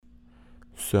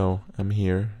So I'm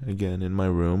here again in my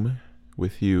room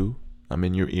with you. I'm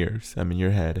in your ears. I'm in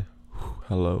your head.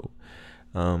 Hello.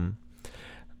 Um,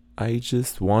 I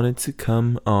just wanted to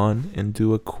come on and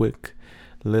do a quick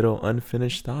little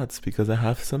unfinished thoughts because I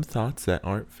have some thoughts that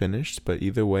aren't finished, but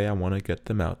either way, I want to get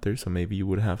them out there so maybe you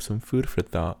would have some food for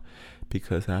thought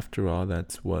because after all,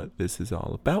 that's what this is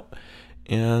all about.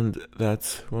 And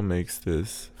that's what makes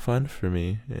this fun for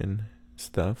me and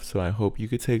stuff. So I hope you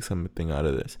could take something out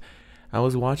of this. I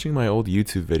was watching my old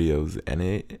YouTube videos and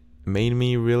it made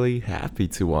me really happy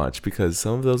to watch because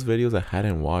some of those videos I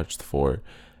hadn't watched for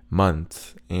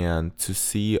months, and to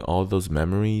see all those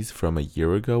memories from a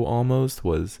year ago almost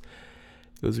was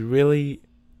really,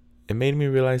 it made me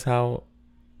realize how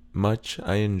much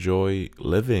I enjoy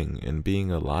living and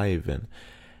being alive and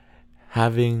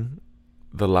having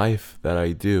the life that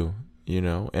I do,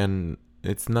 and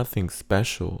it's nothing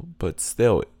special, but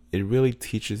still it really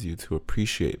teaches you to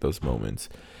appreciate those moments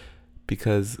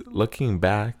because looking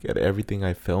back at everything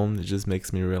I filmed, it just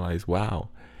makes me realize, wow,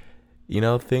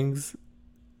 things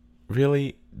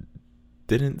really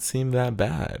didn't seem that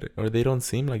bad, or they don't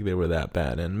seem like they were that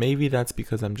bad. And maybe that's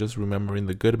because I'm just remembering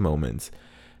the good moments,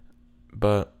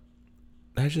 but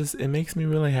it makes me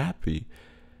really happy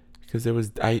because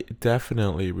I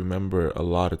definitely remember a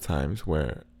lot of times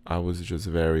where I was just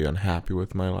very unhappy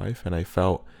with my life and I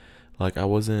felt like I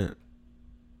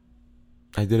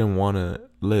didn't want to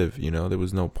live, there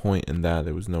was no point in that.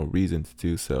 There was no reason to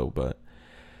do so. But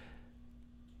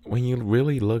when you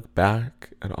really look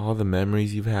back at all the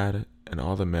memories you've had and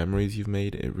all the memories you've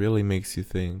made, it really makes you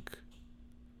think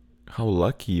how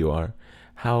lucky you are,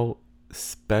 how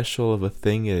special of a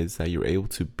thing it is that you're able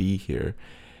to be here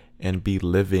and be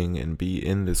living and be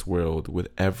in this world with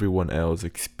everyone else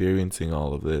experiencing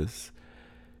all of this.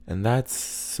 And that's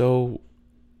so,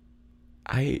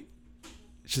 I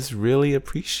just really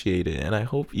appreciate it, and I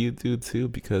hope you do too,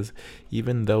 because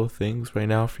even though things right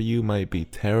now for you might be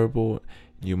terrible,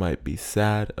 you might be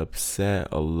sad, upset,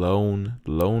 alone,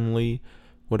 lonely,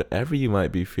 whatever you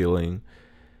might be feeling,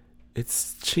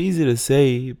 it's cheesy to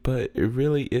say, but it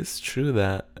really is true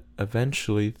that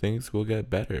eventually things will get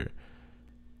better.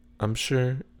 I'm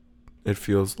sure it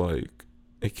feels like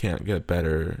it can't get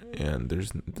better and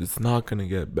it's not going to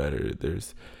get better.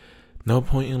 There's no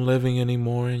point in living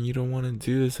anymore and you don't want to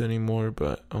do this anymore,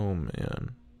 but oh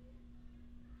man,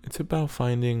 it's about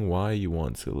finding why you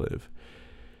want to live.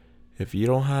 If you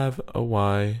don't have a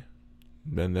why,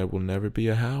 then there will never be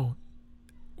a how,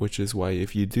 which is why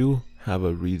if you do have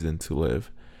a reason to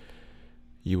live,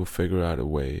 you will figure out a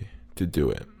way to do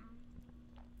it.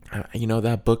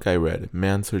 That book I read,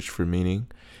 Man's Search for Meaning,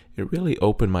 it really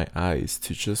opened my eyes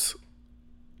to just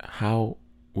how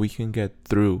we can get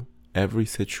through every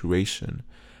situation,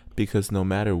 because no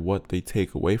matter what they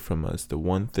take away from us, the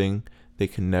one thing they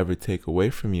can never take away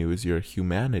from you is your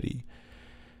humanity,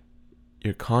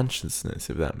 your consciousness,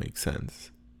 if that makes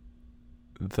sense.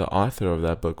 The author of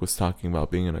that book was talking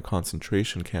about being in a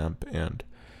concentration camp, and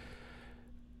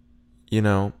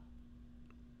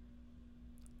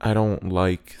I don't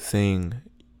like saying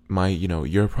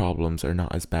your problems are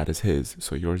not as bad as his,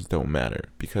 so yours don't matter,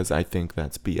 because I think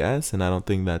that's BS and I don't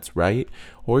think that's right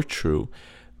or true.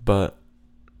 But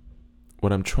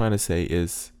what I'm trying to say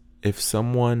is, if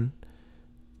someone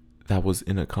that was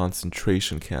in a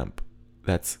concentration camp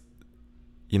that's,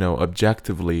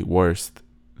 objectively worse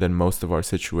than most of our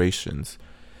situations,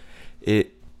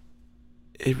 it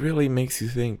really makes you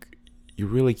think you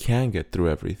really can get through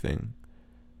everything.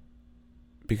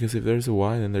 Because if there's a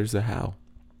why, then there's a how.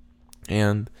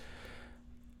 And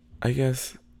I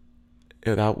guess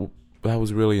that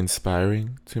was really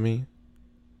inspiring to me,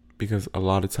 because a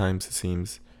lot of times it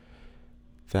seems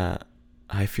that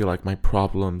I feel like my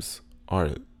problems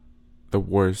are the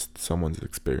worst someone's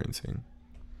experiencing.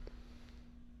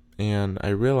 And I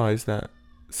realize that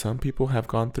some people have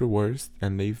gone through worse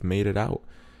and they've made it out.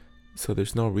 So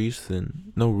there's no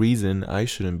reason I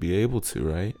shouldn't be able to,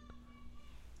 right?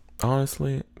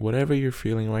 Honestly, whatever you're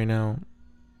feeling right now,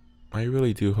 I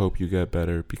really do hope you get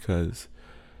better, because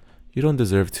you don't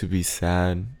deserve to be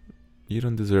sad. You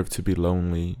don't deserve to be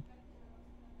lonely.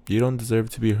 You don't deserve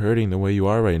to be hurting the way you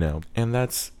are right now. And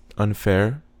that's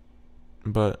unfair,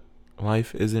 but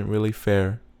life isn't really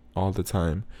fair all the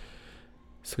time.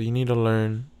 So you need to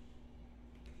learn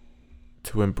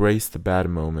to embrace the bad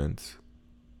moments,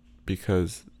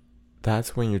 because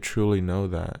that's when you truly know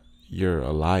that you're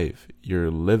alive,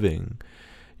 you're living,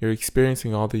 you're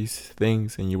experiencing all these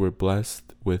things, and you were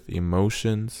blessed with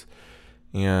emotions,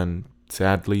 and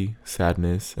sadly,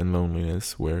 sadness and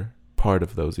loneliness were part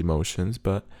of those emotions,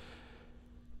 but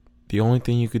the only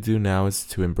thing you could do now is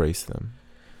to embrace them.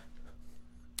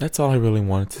 That's all I really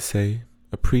wanted to say.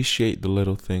 Appreciate the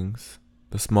little things,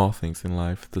 the small things in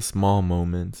life, the small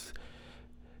moments.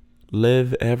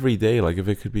 Live every day like if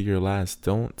it could be your last.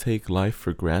 Don't take life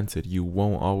for granted. You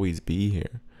won't always be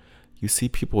here. You see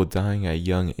people dying at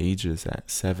young ages, at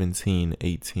 17,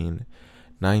 18,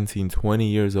 19, 20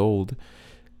 years old.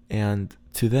 And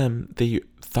to them, they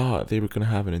thought they were going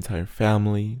to have an entire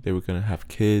family. They were going to have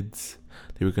kids.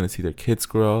 They were going to see their kids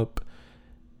grow up.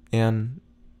 And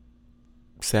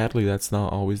sadly, that's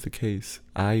not always the case.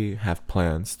 I have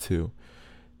plans to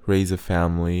raise a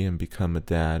family and become a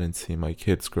dad and see my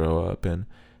kids grow up and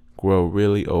grow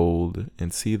really old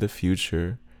and see the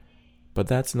future. But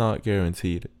that's not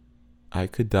guaranteed. I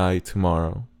could die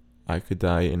tomorrow. I could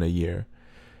die in a year.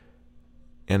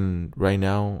 And right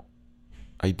now,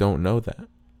 I don't know that.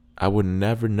 I would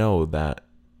never know that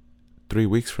 3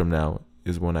 weeks from now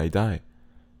is when I die.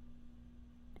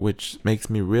 Which makes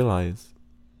me realize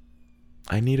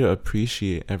I need to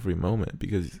appreciate every moment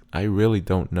because I really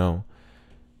don't know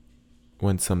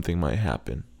when something might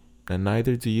happen. And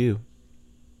neither do you.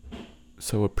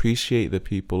 So appreciate the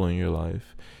people in your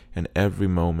life and every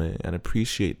moment, and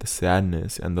appreciate the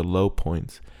sadness and the low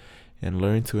points and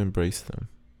learn to embrace them.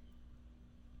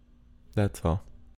 That's all.